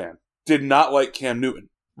Auburn fan, did not like Cam Newton.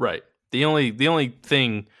 right. The only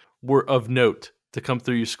thing were of note to come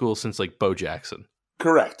through your school since like Bo Jackson.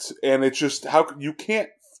 Correct. And it's just how you can't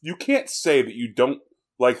say that you don't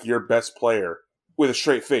like your best player with a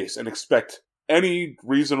straight face and expect any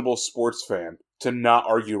reasonable sports fan to not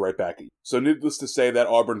argue right back at you. So needless to say, that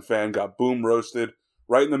Auburn fan got boom roasted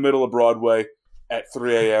right in the middle of Broadway at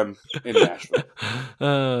 3 a.m. in Nashville.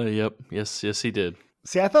 Yep. Yes, he did.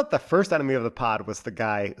 See, I thought the first enemy of the pod was the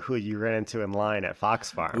guy who you ran into in line at Fox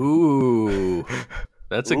Farm. Ooh.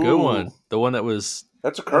 That's a good Ooh. one. The one that was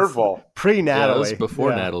That's a curveball. Pre-Natalie. Yeah, that was before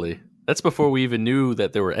Yeah. Natalie. That's before we even knew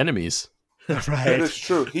that there were enemies. That Right. is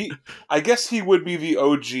true. I guess he would be the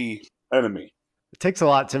OG enemy. It takes a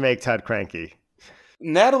lot to make Ted cranky.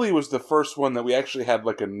 Natalie was the first one that we actually had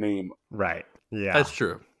like a name. Right. Yeah. That's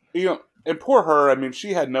true. And poor her, I mean,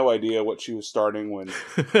 she had no idea what she was starting when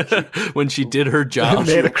When she did her job.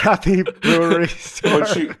 Made a crappy brewery store.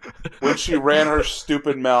 when she ran her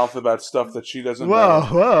stupid mouth about stuff that she doesn't know.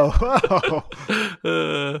 Whoa.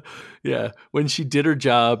 Yeah, when she did her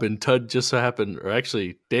job and Tud just so happened, or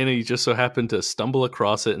actually Danny just so happened to stumble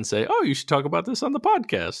across it and say, "Oh, you should talk about this on the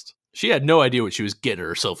podcast." She had no idea what she was getting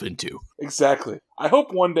herself into. Exactly. I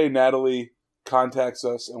hope one day Natalie contacts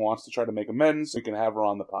us and wants to try to make amends. We can have her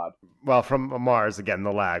on the pod. Well, from Mars, again,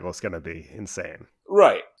 the lag was going to be insane.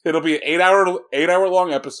 Right. It'll be an 8-hour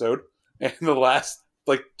long episode, and the last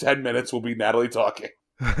 10 minutes will be Natalie talking.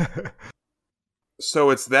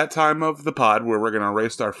 So it's that time of the pod where we're going to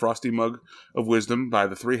race our frosty mug of wisdom by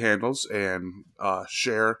the 3 handles and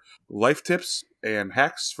share life tips and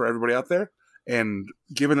hacks for everybody out there. And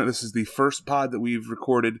given that this is the first pod that we've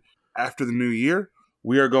recorded after the new year,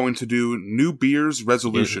 we are going to do New Beer's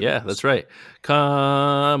resolution. Yeah, that's right.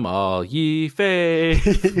 Come all ye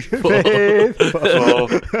faithful. Faithful.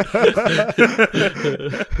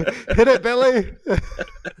 Hit it, Billy.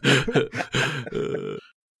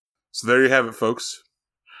 So there you have it, folks.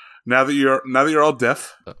 Now that you're all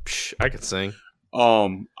deaf, I could sing.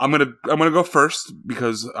 I'm gonna go first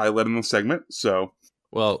because I led in the segment. So,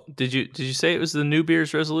 well, did you say it was the New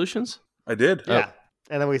Beer's resolutions? I did. Yeah,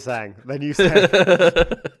 and then we sang. Then you sang.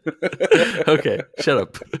 Okay, shut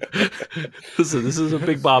up. Listen, this is a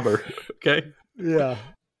big bobber. Okay. Yeah.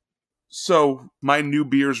 So my New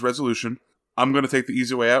Beer's resolution. I'm going to take the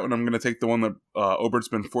easy way out, and I'm going to take the one that Obert's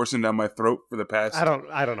been forcing down my throat for the past. I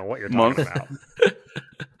don't know what you're talking about.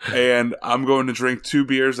 And I'm going to drink 2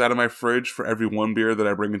 beers out of my fridge for every 1 beer that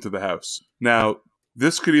I bring into the house. Now,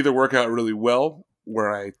 this could either work out really well,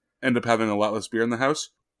 where I end up having a lot less beer in the house,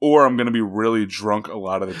 or I'm going to be really drunk a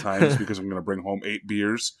lot of the times because I'm going to bring home 8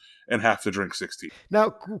 beers and have to drink 16. Now,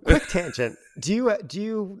 quick tangent. Do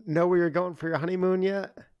you know where you're going for your honeymoon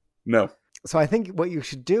yet? No. So I think what you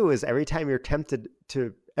should do is every time you're tempted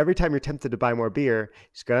to buy more beer,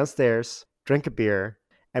 just go downstairs, drink a beer,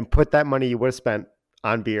 and put that money you would have spent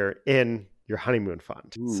on beer in your honeymoon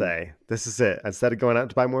fund. Ooh. Say, this is it. Instead of going out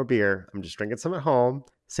to buy more beer, I'm just drinking some at home,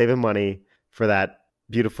 saving money for that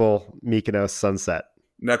beautiful Mykonos sunset.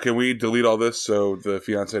 Now, can we delete all this so the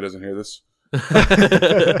fiance doesn't hear this?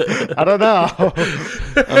 I don't know.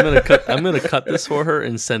 I'm gonna cut this for her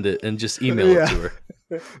and send it and just email it to her.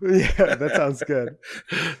 Yeah, that sounds good.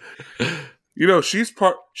 You know, she's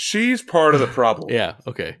part of the problem. Yeah,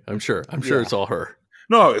 okay. I'm sure it's all her.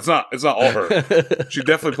 No, it's not all her. She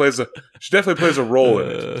definitely plays a role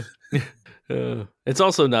in it. It's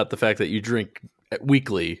also not the fact that you drink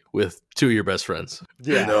weekly with 2 of your best friends.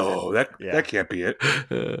 Yeah. No, that can't be it.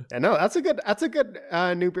 And no, that's a good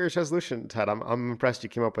New Beer's resolution, Ted. I'm impressed you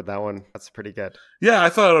came up with that one. That's pretty good. Yeah, I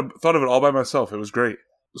thought of it all by myself. It was great.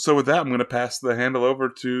 So with that, I'm going to pass the handle over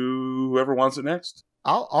to whoever wants it next.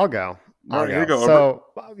 I'll go. All right, here you go. So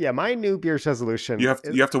yeah, my New Beer's resolution. You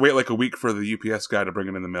have to wait like a week for the UPS guy to bring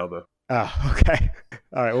it in the mail, though. Oh, okay.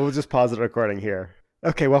 All right. Well, we'll just pause the recording here.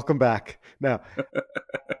 Okay, welcome back. Now,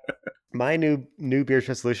 my New Beer's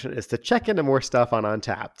resolution is to check into more stuff on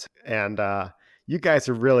Untapped, and you guys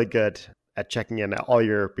are really good at checking in all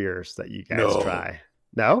your beers that you guys try.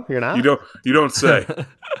 No, you're not. You don't say.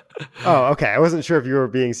 Oh, okay. I wasn't sure if you were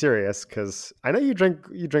being serious because I know you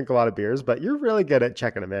drink a lot of beers, but you're really good at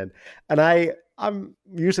checking them in. And I'm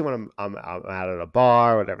usually when I'm out at a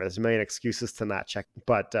bar or whatever, there's a million excuses to not check.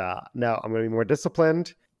 But no, I'm going to be more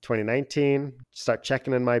disciplined. 2019, start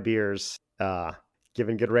checking in my beers,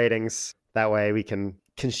 giving good ratings. That way we can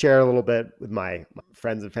share a little bit with my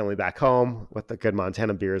friends and family back home what the good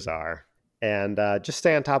Montana beers are, and just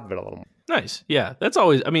stay on top of it a little more. Nice. Yeah, it's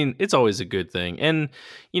always a good thing. And,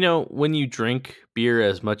 when you drink beer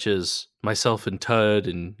as much as myself and Tud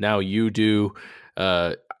and now you do,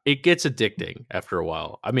 it gets addicting after a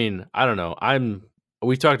while. I mean, I don't know.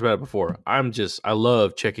 We've talked about it before. I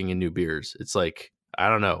love checking in new beers. It's like, I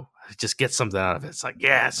don't know. I just get something out of it. It's like,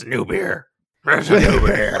 yeah, it's a new beer. There's a new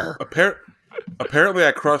beer. Apparently,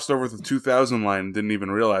 I crossed over the 2,000 line and didn't even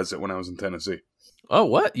realize it when I was in Tennessee. Oh,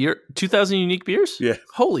 what? You're 2,000 unique beers? Yeah.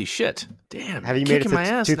 Holy shit. Damn. Have you made it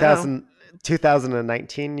to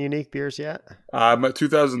 2019 unique beers yet? I'm at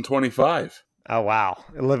 2025. Oh, wow.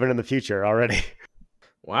 Living in the future already.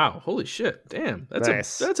 Wow. Holy shit. Damn.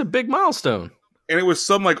 Nice. That's a big milestone. And it was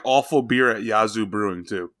some like awful beer at Yazoo Brewing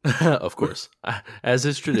too. Of course. As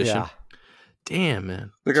is tradition. Yeah. Damn,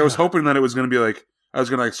 man. Like I was hoping that it was going to be like, I was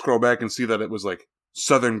going to like scroll back and see that it was like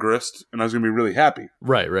Southern Grist and I was going to be really happy.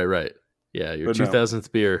 Right. Yeah, your 2000th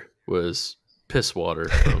beer was piss water.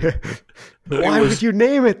 Why would you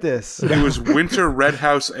name it this? It was Winter Red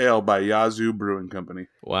House Ale by Yazoo Brewing Company.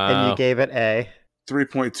 Wow. And you gave it a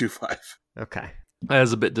 3.25. Okay. That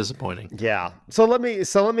is a bit disappointing. Yeah. So let me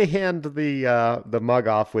hand the mug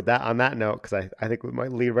off with that on that note, because I think we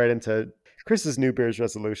might lead right into Chris's New Beer's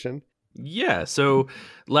resolution. Yeah. So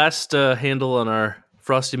last handle on our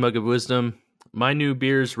Frosty Mug of Wisdom, my New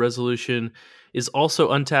Beer's resolution is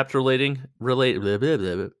also Untapped related.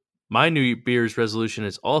 My New Beer's resolution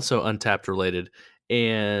is also Untapped related,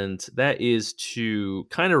 and that is to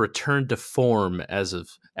kind of return to form, as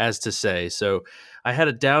to say. So I had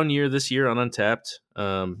a down year this year on Untapped.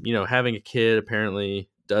 Having a kid apparently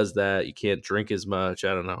does that. You can't drink as much.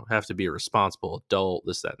 I don't know. Have to be a responsible adult.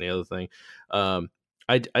 This, that, and the other thing. I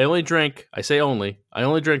only drank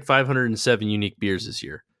 507 unique beers this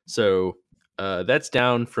year. So that's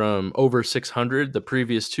down from over 600 the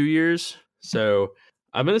previous 2 years. So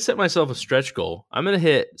I'm going to set myself a stretch goal. I'm going to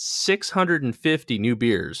hit 650 new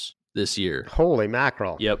beers this year. Holy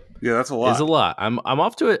mackerel. Yep. Yeah, that's a lot. It's a lot. I'm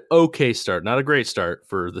off to an okay start, not a great start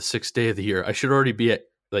for the 6th day of the year. I should already be at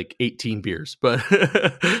like 18 beers, but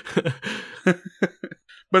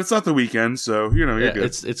But it's not the weekend, so you're good.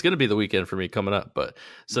 It's going to be the weekend for me coming up, but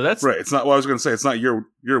so that's right. It's not. Well, I was going to say it's not your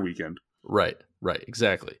weekend. Right,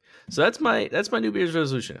 exactly. So that's my New Beer's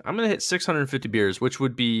resolution. I'm going to hit 650 beers, which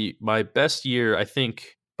would be my best year, I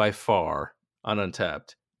think, by far on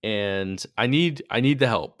Untapped. And I need the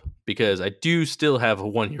help because I do still have a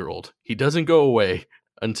 1-year-old. He doesn't go away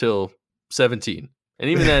until 17. And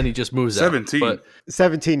even then, he just moves 17. out. But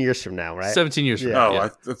 17 years from now, right? 17 years from Yeah. now. Oh, Yeah. I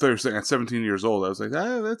thought you were saying at 17 years old. I was like,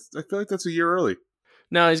 I feel like that's a year early.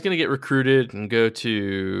 No, he's going to get recruited and go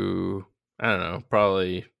to, I don't know,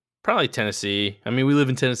 probably Tennessee. I mean, we live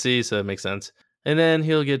in Tennessee, so that makes sense. And then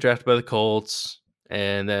he'll get drafted by the Colts,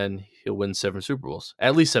 and then he'll win 7 Super Bowls,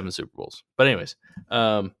 at least 7 Super Bowls. But anyways,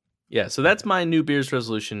 yeah, so that's my New Beers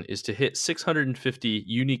resolution is to hit 650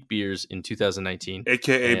 unique beers in 2019.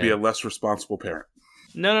 AKA be a less responsible parent.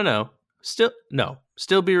 No.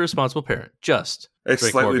 Still be a responsible parent. Just A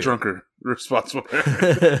drink slightly more beer. drunker responsible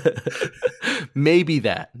parent. Maybe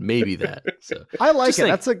that. So I like just it.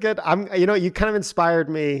 think- That's a good. You kind of inspired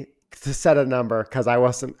me to set a number because I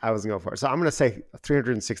wasn't going for it. So I'm going to say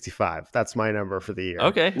 365. That's my number for the year.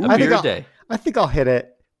 okay, a I think beer a I'll- day. I think I'll hit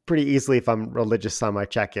it pretty easily if I'm religious on my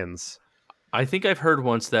check-ins. I think I've heard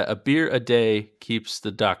once that a beer a day keeps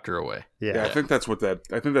the doctor away. Yeah, I think that's how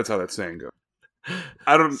that saying goes.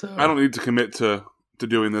 I don't need to commit to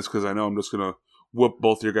doing this because I know I'm just gonna whoop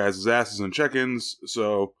both your guys' asses in check-ins.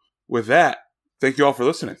 So with that, thank you all for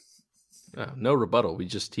listening. No rebuttal. He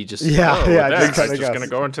just Yeah, with yeah, that, just kinda I'm just goes. gonna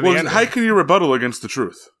go into the Well, end. how can you rebuttal against the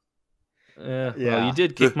truth? Well, Yeah. you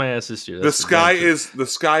did kick my ass this year. The That's sky damn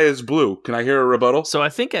true. is blue. Can I hear a rebuttal? So I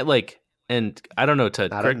think at and I don't know, Ted.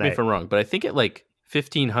 Not Correct at me if night. I'm wrong, but I think at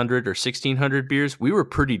 1,500 or 1,600 beers, we were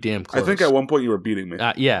pretty damn close. I think at one point you were beating me.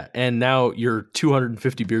 Yeah, and now you're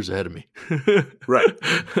 250 beers ahead of me. Right.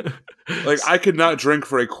 Like I could not drink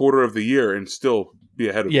for a quarter of the year and still be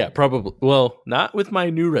ahead of you. Yeah, probably. Well, not with my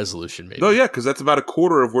new resolution, maybe. No, yeah, because that's about a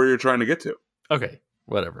quarter of where you're trying to get to. Okay,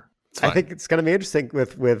 whatever. It's I fine. think it's going to be interesting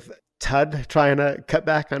with Tud trying to cut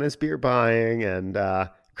back on his beer buying and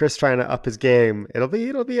Chris trying to up his game. It'll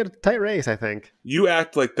be a tight race, I think. You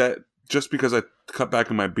act like that just because I cut back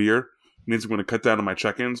on my beer means I'm going to cut down on my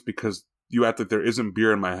check-ins because you act like there isn't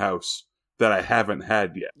beer in my house that I haven't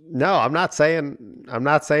had yet. No, I'm not saying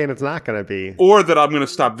it's not going to be. Or that I'm going to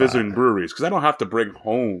stop visiting breweries because I don't have to bring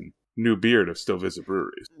home new beer to still visit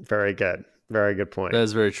breweries. Very good. Very good point. That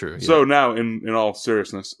is very true. Yeah. So now, in all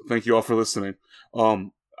seriousness, thank you all for listening.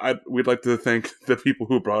 We'd like to thank the people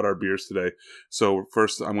who brought our beers today. So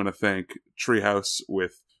first, I'm going to thank Treehouse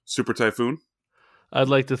with Super Typhoon. I'd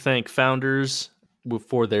like to thank Founders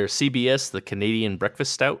for their CBS, the Canadian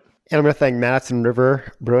Breakfast Stout. And I'm going to thank Madison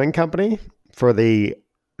River Brewing Company for the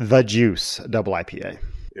Juice double IPA.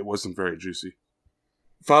 It wasn't very juicy.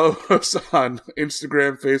 Follow us on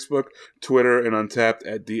Instagram, Facebook, Twitter, and Untapped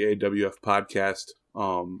at DAWF Podcast.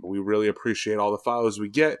 We really appreciate all the follows we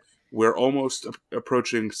get. We're almost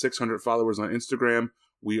approaching 600 followers on Instagram.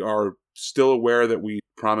 We are still aware that we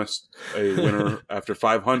promised a winner after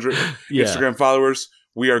 500 Yeah. Instagram followers.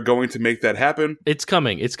 We are going to make that happen. It's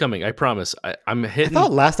coming. I promise. I'm I hitting.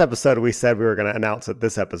 thought last episode we said we were going to announce it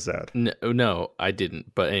this episode. No, I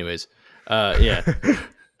didn't. But anyways, yeah.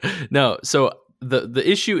 No, so the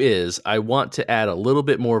issue is I want to add a little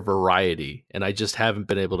bit more variety, and I just haven't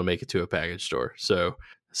been able to make it to a package store. So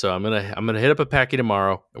I'm gonna hit up a packy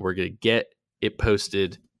tomorrow, and we're gonna get it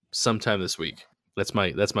posted sometime this week. That's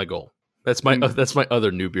my goal. That's my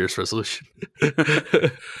other New Beers resolution.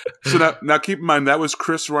 So now keep in mind that was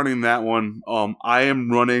Chris running that one. I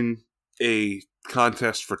am running a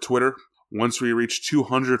contest for Twitter. Once we reach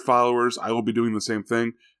 200 followers, I will be doing the same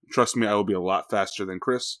thing. Trust me, I will be a lot faster than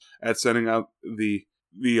Chris at sending out the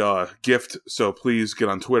gift. So please get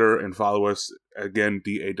on Twitter and follow us. Again,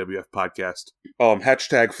 DAWF Podcast.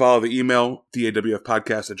 Hashtag follow the email,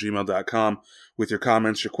 DAWFpodcast@gmail.com with your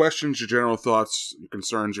comments, your questions, your general thoughts, your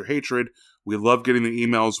concerns, your hatred. We love getting the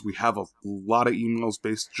emails. We have a lot of emails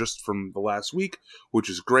based just from the last week, which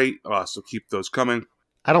is great. So keep those coming.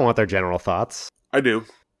 I don't want their general thoughts. I do.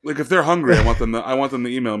 Like if they're hungry, I want them to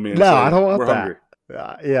email me. And No, say, I don't want we're that. hungry.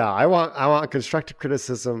 Yeah, I want constructive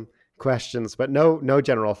criticism, questions, but no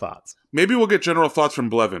general thoughts. Maybe we'll get general thoughts from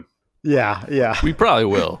Blevin. Yeah. We probably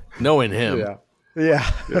will, knowing him. Yeah.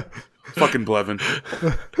 Fucking Blevin.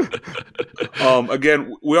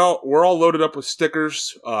 Again, we're all loaded up with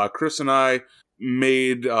stickers. Chris and I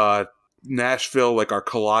made Nashville, like our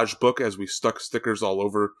collage book, as we stuck stickers all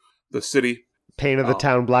over the city. Painted the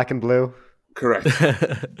town black and blue. Correct.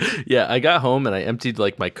 Yeah, I got home and I emptied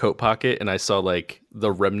like my coat pocket and I saw like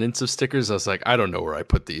the remnants of stickers. I was like, I don't know where I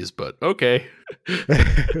put these, but okay.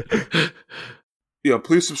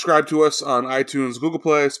 Please subscribe to us on iTunes, Google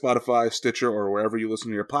Play, Spotify, Stitcher, or wherever you listen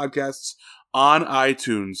to your podcasts. On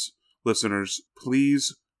iTunes, listeners,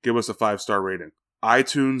 please give us a 5-star rating.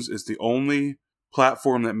 iTunes is the only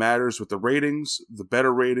platform that matters with the ratings. The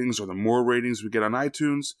better ratings or the more ratings we get on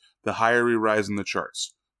iTunes, the higher we rise in the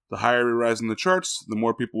charts. The higher we rise in the charts, the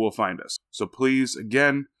more people will find us. So please,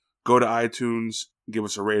 again, go to iTunes, give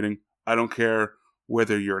us a rating. I don't care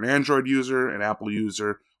whether you're an Android user, an Apple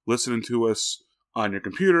user, listening to us on your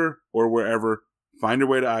computer or wherever. Find your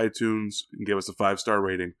way to iTunes and give us a 5-star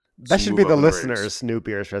rating. That should be the listeners' New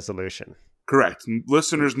Beers resolution. Correct.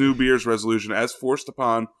 Listeners' New Beers resolution as forced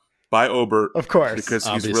upon by Obert. Of course. Because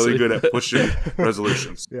Obviously. he's really good at pushing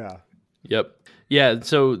resolutions. Yeah. Yep. Yeah,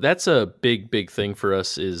 so that's a big thing for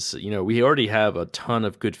us is, we already have a ton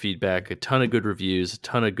of good feedback, a ton of good reviews, a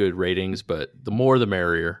ton of good ratings, but the more the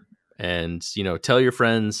merrier. And, tell your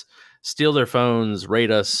friends, steal their phones,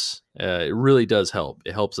 rate us. It really does help.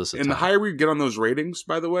 It helps us a ton. And the higher we get on those ratings,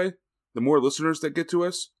 by the way, the more listeners that get to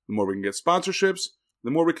us, the more we can get sponsorships,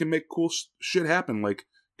 the more we can make cool shit happen, like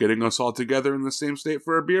getting us all together in the same state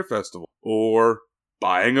for a beer festival, or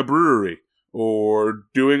buying a brewery, or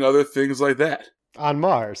doing other things like that. On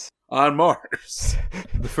Mars. On Mars.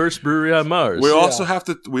 The first brewery on Mars. We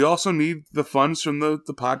also need the funds from the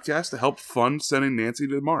podcast to help fund sending Nancy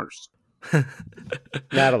to Mars.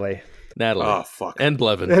 Natalie. Oh, fuck. And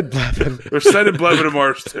Blevin. We're sending Blevin to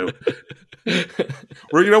Mars, too.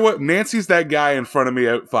 You know what? Nancy's that guy in front of me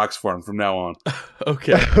at Fox Farm from now on.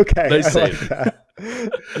 Okay. Okay. Nice I like save. that.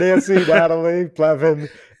 Nancy, Natalie, Blevin,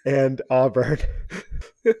 and Auburn.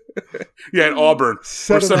 Yeah, and Auburn.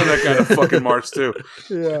 We're sending that guy to fucking Mars, too.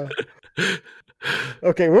 Yeah.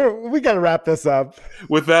 Okay, we got to wrap this up.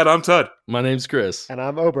 With that, I'm Tud. My name's Chris. And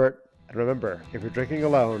I'm Obert. And remember, if you're drinking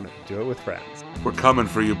alone, do it with friends. We're coming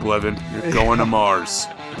for you, Blevin. You're going to Mars.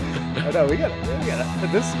 I know, we got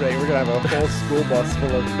at this rate, we're going to have a whole school bus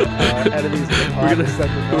full of enemies in the pod.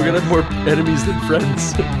 We're gonna have more enemies than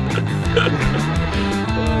friends.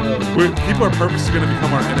 People are purposely going to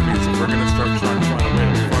become our enemies if we're going to start